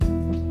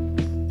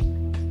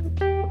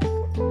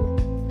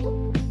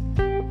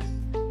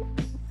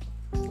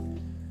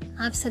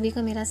आप सभी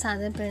को मेरा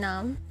सादर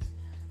प्रणाम।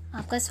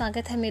 आपका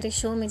स्वागत है मेरे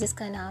शो में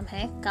जिसका नाम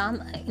है काम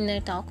इनर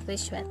टॉक विद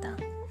श्वेता।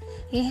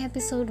 यह है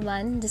एपिसोड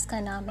 1 जिसका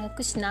नाम है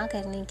कुछ ना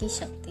करने की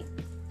शक्ति।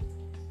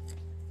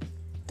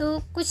 तो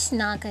कुछ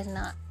ना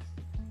करना,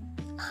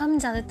 हम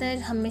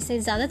में से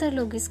ज़्यादातर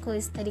लोग इसको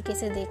इस तरीके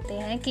से देखते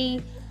हैं कि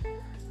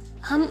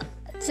हम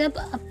जब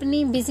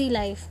अपनी बिज़ी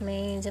लाइफ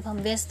में जब हम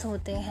व्यस्त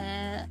होते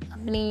हैं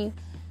अपनी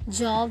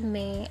जॉब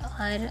में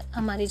और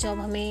हमारी जॉब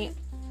हमें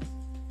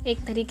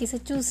एक तरीके से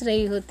चूस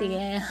रही होती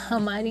है,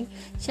 हमारी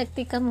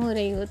शक्ति कम हो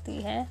रही होती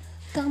है,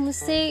 तो हम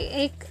उससे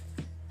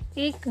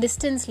एक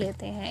डिस्टेंस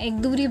लेते हैं, एक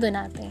दूरी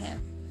बनाते हैं।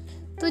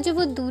 तो जब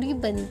वो दूरी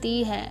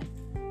बनती है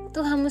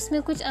तो हम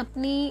उसमें कुछ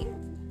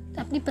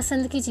अपनी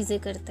पसंद की चीज़ें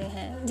करते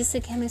हैं जिससे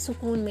कि हमें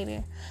सुकून मिले।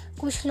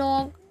 कुछ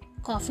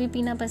लोग कॉफ़ी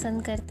पीना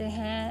पसंद करते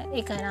हैं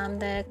एक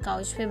आरामदायक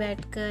काउच पे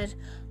बैठकर,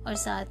 और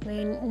साथ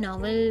में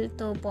नावल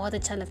तो बहुत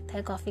अच्छा लगता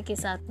है। कॉफ़ी के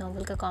साथ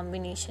नावल का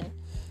कॉम्बिनेशन,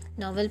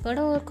 नावल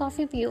पढ़ो और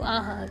कॉफ़ी पियो,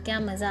 आहा क्या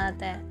मज़ा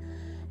आता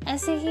है।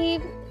 ऐसे ही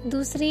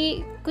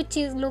दूसरी कुछ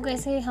चीज़ लोग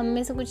ऐसे हम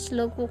में से कुछ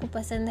लोगों को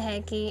पसंद है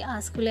कि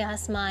खुले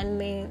आसमान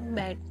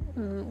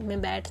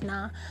में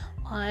बैठना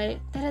और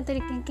तरह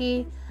तरीके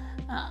की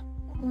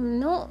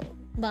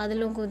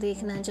बादलों को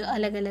देखना जो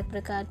अलग अलग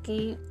प्रकार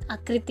की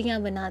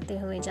आकृतियाँ बनाते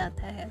हुए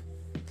जाता है।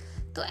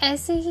 तो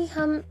ऐसे ही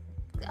हम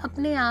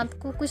अपने आप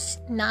को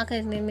कुछ ना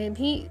करने में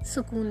भी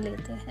सुकून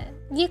लेते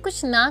हैं। ये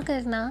कुछ ना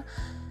करना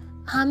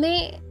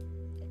हमें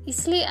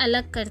इसलिए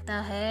अलग करता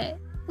है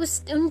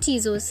उन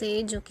चीज़ों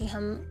से जो कि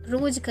हम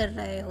रोज़ कर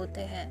रहे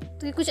होते हैं।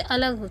 तो ये कुछ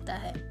अलग होता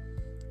है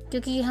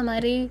क्योंकि ये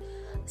हमारी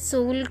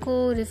सोल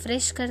को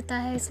रिफ़्रेश करता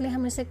है, इसलिए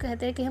हम इसे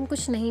कहते हैं कि हम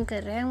कुछ नहीं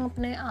कर रहे हैं, हम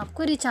अपने आप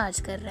को रिचार्ज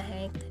कर रहे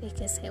हैं, एक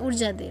तरीके से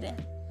ऊर्जा दे रहे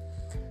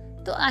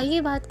हैं। तो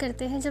आइए बात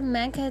करते हैं, जब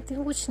मैं कहती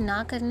हूँ कुछ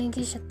ना करने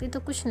की शक्ति, तो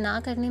कुछ ना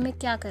करने में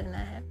क्या करना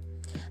है।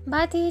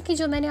 बात यह है कि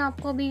जो मैंने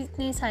आपको अभी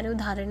इतने सारे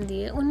उदाहरण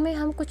दिए उनमें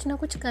हम कुछ ना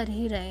कुछ कर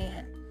ही रहे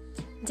हैं।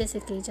 जैसे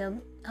कि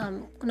जब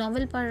हम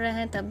नॉवल पढ़ रहे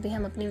हैं तब भी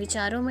हम अपने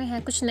विचारों में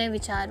हैं, कुछ नए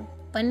विचार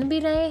बन भी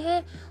रहे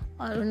हैं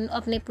और उन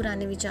अपने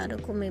पुराने विचारों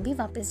को में भी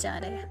वापस जा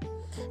रहे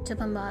हैं। जब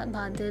हम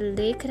बादल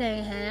देख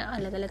रहे हैं,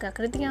 अलग अलग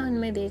आकृतियाँ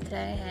उनमें देख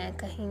रहे हैं,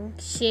 कहीं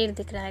शेर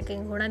दिख रहा है, कहीं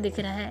घोड़ा दिख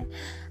रहा है,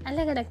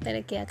 अलग अलग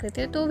तरह की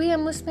आकृतियाँ, तो भी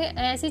हम उसमें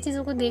ऐसी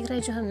चीज़ों को देख रहे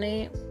हैं जो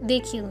हमने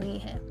देखी हुई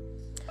हैं।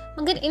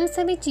 मगर इन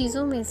सभी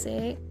चीज़ों में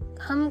से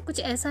हम कुछ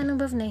ऐसा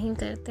अनुभव नहीं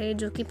करते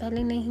जो कि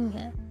पहले नहीं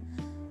है।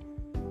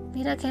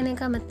 मेरा कहने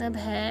का मतलब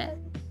है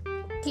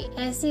कि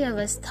ऐसी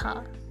अवस्था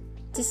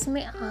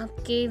जिसमें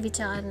आपके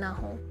विचार ना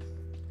हो,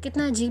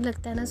 कितना अजीब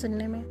लगता है ना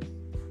सुनने में।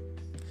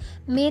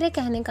 मेरे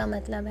कहने का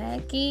मतलब है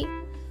कि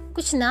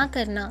कुछ ना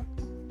करना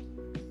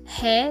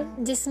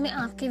है जिसमें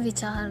आपके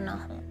विचार ना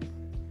हो,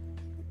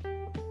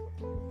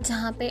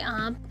 जहाँ पे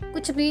आप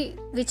कुछ भी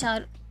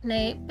विचार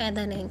नए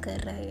पैदा नहीं कर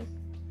रहे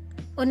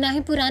और ना ही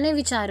पुराने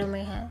विचारों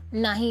में हैं,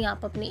 ना ही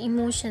आप अपने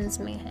इमोशंस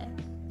में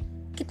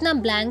हैं। कितना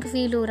ब्लैंक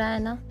फील हो रहा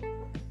है ना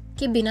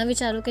कि बिना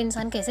विचारों के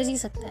इंसान कैसे जी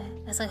सकता है।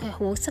 ऐसा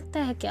हो सकता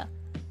है क्या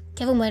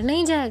वो मर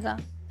नहीं जाएगा?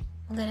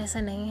 मगर ऐसा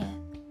नहीं है,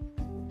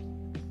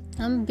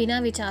 हम बिना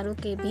विचारों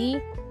के भी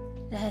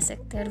रह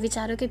सकते हैं और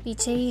विचारों के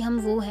पीछे ही हम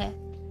वो है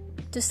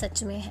जो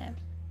सच में है।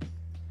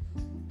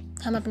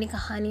 हम अपनी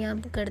कहानियाँ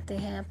करते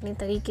हैं अपने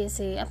तरीके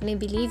से, अपने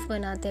बिलीफ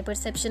बनाते हैं,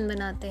 परसेप्शन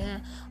बनाते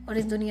हैं, और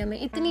इस दुनिया में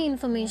इतनी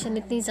इन्फॉर्मेशन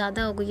इतनी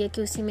ज़्यादा हो गई है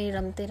कि उसी में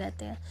रमते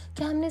रहते हैं।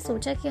 क्या हमने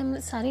सोचा कि हम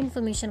सारी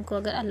इन्फॉर्मेशन को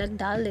अगर अलग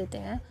डाल देते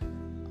हैं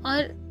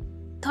और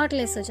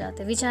थॉटलेस हो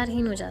जाते हैं,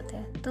 विचारहीन हो जाते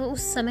हैं, तो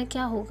उस समय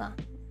क्या होगा?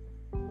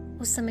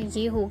 उस समय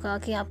ये होगा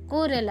कि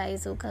आपको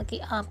रियलाइज़ होगा कि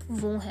आप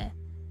वो हैं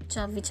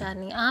जो आप विचार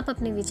नहीं, आप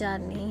अपने विचार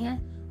नहीं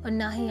हैं और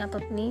ना ही आप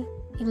अपनी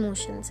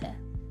इमोशंस हैं।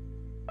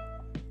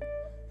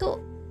 तो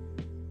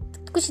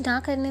कुछ ना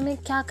करने में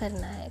क्या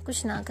करना है?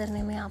 कुछ ना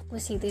करने में आपको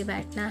सीधे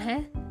बैठना है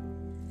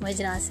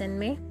वज्रासन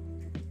में,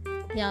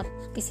 या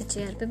आप किसी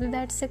चेयर पे भी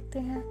बैठ सकते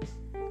हैं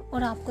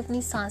और आपको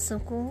अपनी सांसों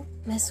को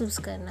महसूस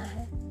करना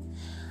है।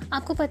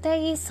 आपको पता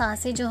है ये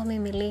सांसें जो हमें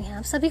मिली हैं,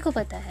 आप सभी को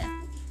पता है,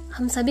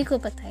 हम सभी को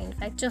पता है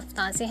इनफैक्ट, जो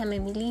सांसें हमें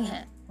मिली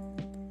हैं,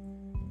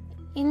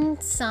 इन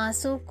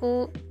सांसों को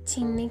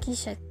छीनने की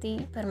शक्ति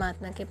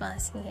परमात्मा के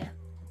पास ही है।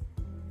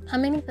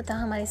 हमें नहीं पता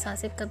हमारी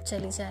सांसें कब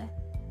चली जाए,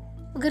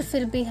 मगर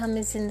फिर भी हम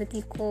इस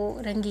ज़िंदगी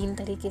को रंगीन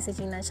तरीके से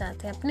जीना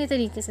चाहते हैं, अपने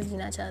तरीके से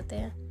जीना चाहते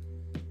हैं।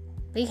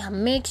 भाई हम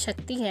में एक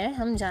शक्ति है,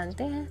 हम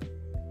जानते हैं,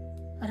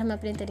 और हम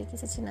अपने तरीके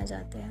से जीना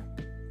चाहते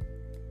हैं।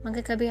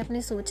 मगर कभी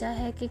आपने सोचा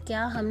है कि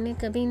क्या हमने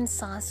कभी इन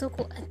सांसों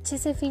को अच्छे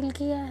से फील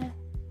किया है?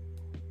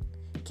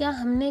 क्या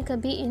हमने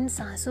कभी इन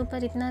सांसों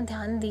पर इतना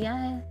ध्यान दिया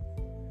है?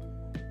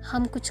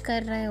 हम कुछ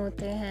कर रहे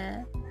होते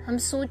हैं, हम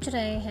सोच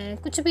रहे हैं,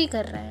 कुछ भी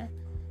कर रहे हैं,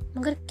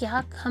 मगर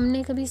क्या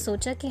हमने कभी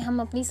सोचा कि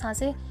हम अपनी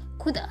सांसें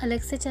खुद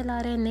अलग से चला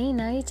रहे हैं? नहीं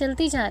ना, ये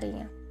चलती जा रही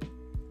हैं।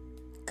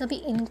 कभी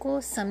इनको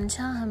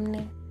समझा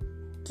हमने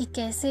कि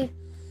कैसे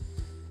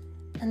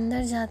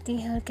अंदर जाती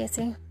है और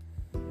कैसे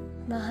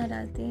बाहर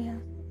आती है?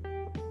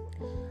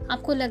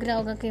 आपको लग रहा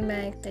होगा कि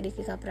मैं एक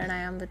तरीके का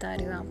प्राणायाम बता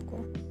रही हूँ आपको।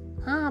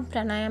 हाँ, आप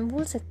प्राणायाम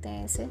बोल सकते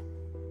हैं इसे,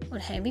 और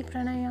है भी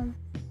प्राणायाम,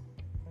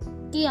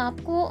 कि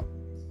आपको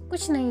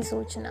कुछ नहीं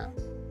सोचना,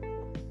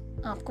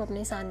 आपको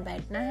अपने साथ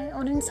बैठना है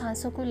और इन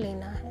सांसों को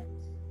लेना है।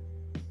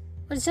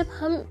 और जब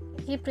हम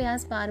ये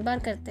प्रयास बार बार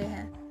करते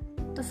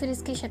हैं तो फिर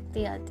इसकी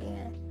शक्ति आती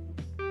है।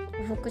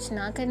 वो कुछ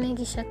ना करने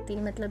की शक्ति,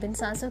 मतलब इन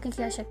सांसों की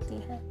क्या शक्ति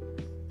है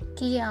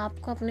कि ये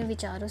आपको अपने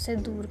विचारों से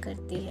दूर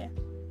करती है।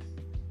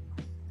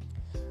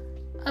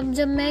 अब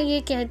जब मैं ये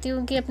कहती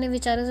हूँ कि अपने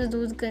विचारों से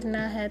दूर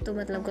करना है तो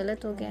मतलब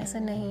गलत हो गया, ऐसा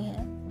नहीं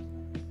है।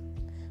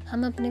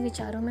 हम अपने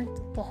विचारों में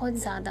बहुत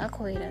ज़्यादा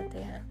खोए रहते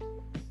हैं,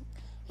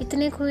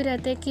 इतने खोए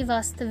रहते हैं कि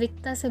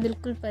वास्तविकता से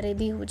बिल्कुल परे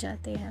भी हो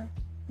जाते हैं।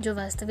 जो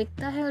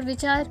वास्तविकता है और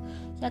विचार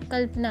या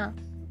कल्पना,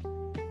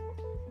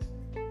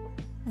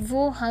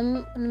 वो हम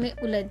उनमें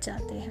उलझ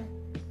जाते हैं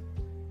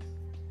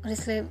और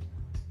इसलिए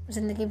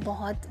ज़िंदगी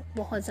बहुत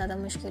बहुत ज़्यादा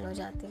मुश्किल हो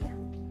जाती है।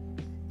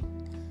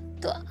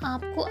 तो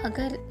आपको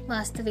अगर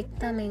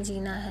वास्तविकता में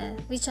जीना है,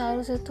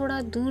 विचारों से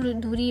थोड़ा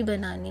दूरी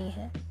बनानी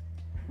है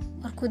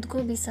और खुद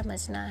को भी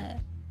समझना है,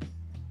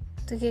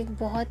 तो ये एक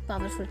बहुत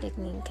पावरफुल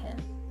टेक्निक है।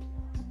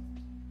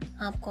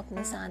 आपको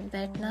अपने साथ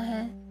बैठना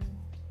है,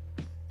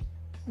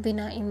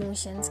 बिना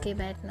इमोशंस के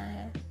बैठना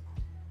है।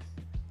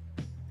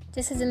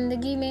 जैसे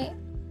ज़िंदगी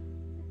में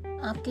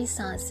आपकी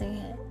सांसें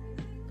हैं,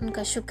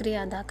 उनका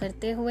शुक्रिया अदा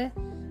करते हुए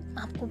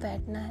आपको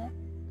बैठना है,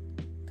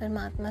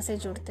 परमात्मा से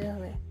जुड़ते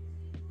हुए,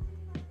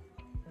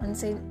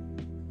 उनसे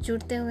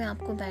जुड़ते हुए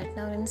आपको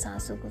बैठना और इन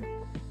सांसों को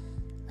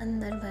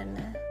अंदर भरना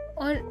है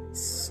और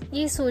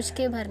ये सोच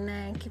के भरना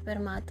है कि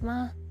परमात्मा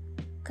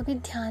कभी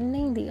ध्यान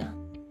नहीं दिया,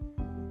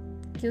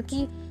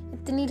 क्योंकि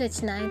इतनी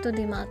रचनाएं तो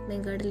दिमाग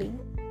में गढ़ ली,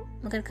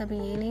 मगर कभी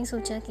ये नहीं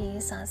सोचा कि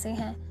ये सांसें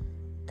हैं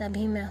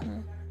तभी मैं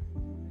हूँ,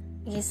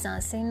 ये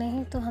सांसें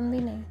नहीं तो हम भी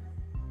नहीं।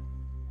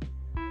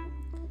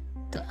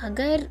 तो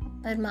अगर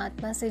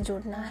परमात्मा से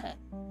जुड़ना है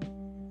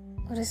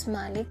और इस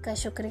मालिक का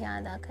शुक्रिया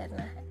अदा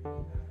करना है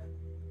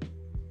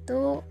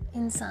तो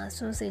इन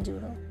सांसों से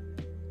जुड़ो,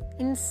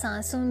 इन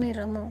सांसों में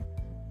रमो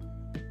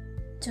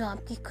जो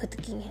आपकी खुद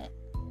की है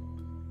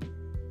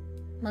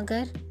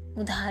मगर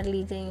उधार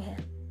ली गई है।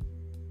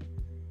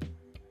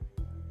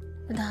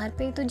 उधार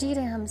पे तो जी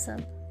रहे हैं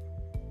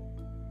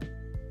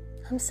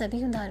हम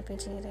सभी उधार पे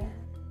जी रहे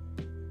हैं,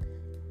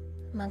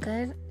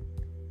 मगर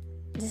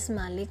जिस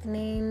मालिक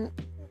ने इन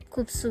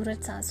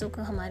खूबसूरत सांसों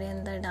को हमारे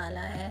अंदर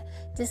डाला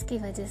है, जिसकी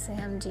वजह से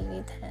हम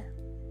जीवित हैं,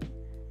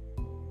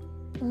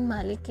 उन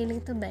मालिक के लिए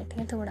तो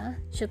बैठें, थोड़ा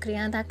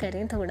शुक्रिया अदा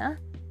करें थोड़ा,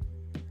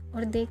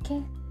 और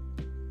देखें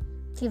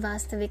कि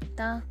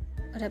वास्तविकता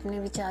और अपने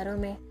विचारों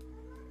में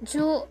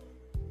जो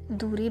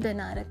दूरी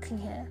बना रखी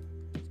है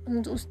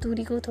उस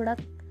दूरी को थोड़ा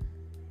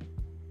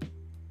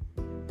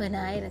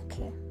बनाए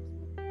रखें,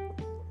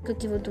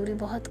 क्योंकि वो दूरी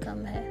बहुत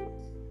कम है।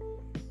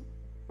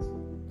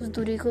 उस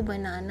दूरी को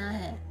बनाना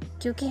है,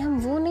 क्योंकि हम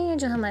वो नहीं है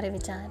जो हमारे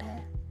विचार है,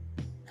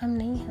 हम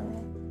नहीं हैं वो,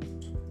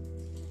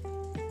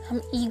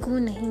 हम ईगो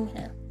नहीं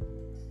है,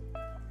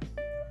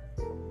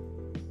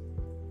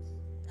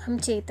 हम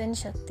चेतन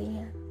शक्ति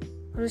हैं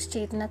और उस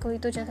चेतना को ही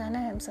तो जगाना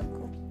है हम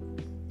सबको।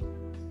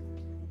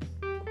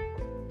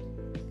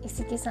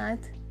 इसी के साथ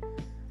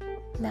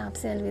मैं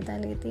आपसे अलविदा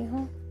लेती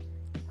हूँ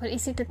और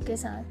इसी टिप के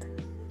साथ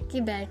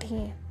कि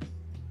बैठिए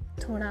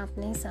थोड़ा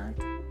अपने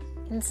साथ,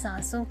 इन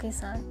सांसों के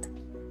साथ,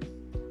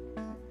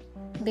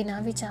 बिना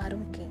विचारों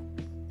के,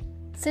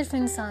 सिर्फ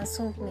इन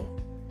सांसों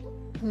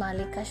में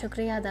मालिक का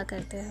शुक्रिया अदा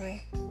करते हुए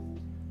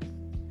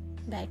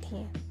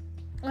बैठिए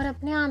और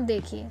अपने आप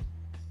देखिए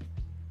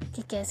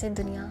कि कैसे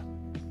दुनिया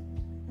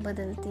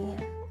बदलती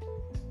है।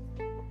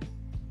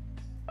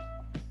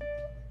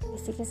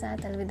 इसी के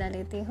साथ अलविदा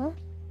लेती हूँ।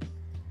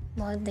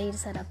 बहुत ढेर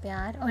सारा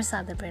प्यार और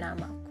सादर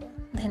प्रणाम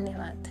आपको।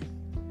 धन्यवाद।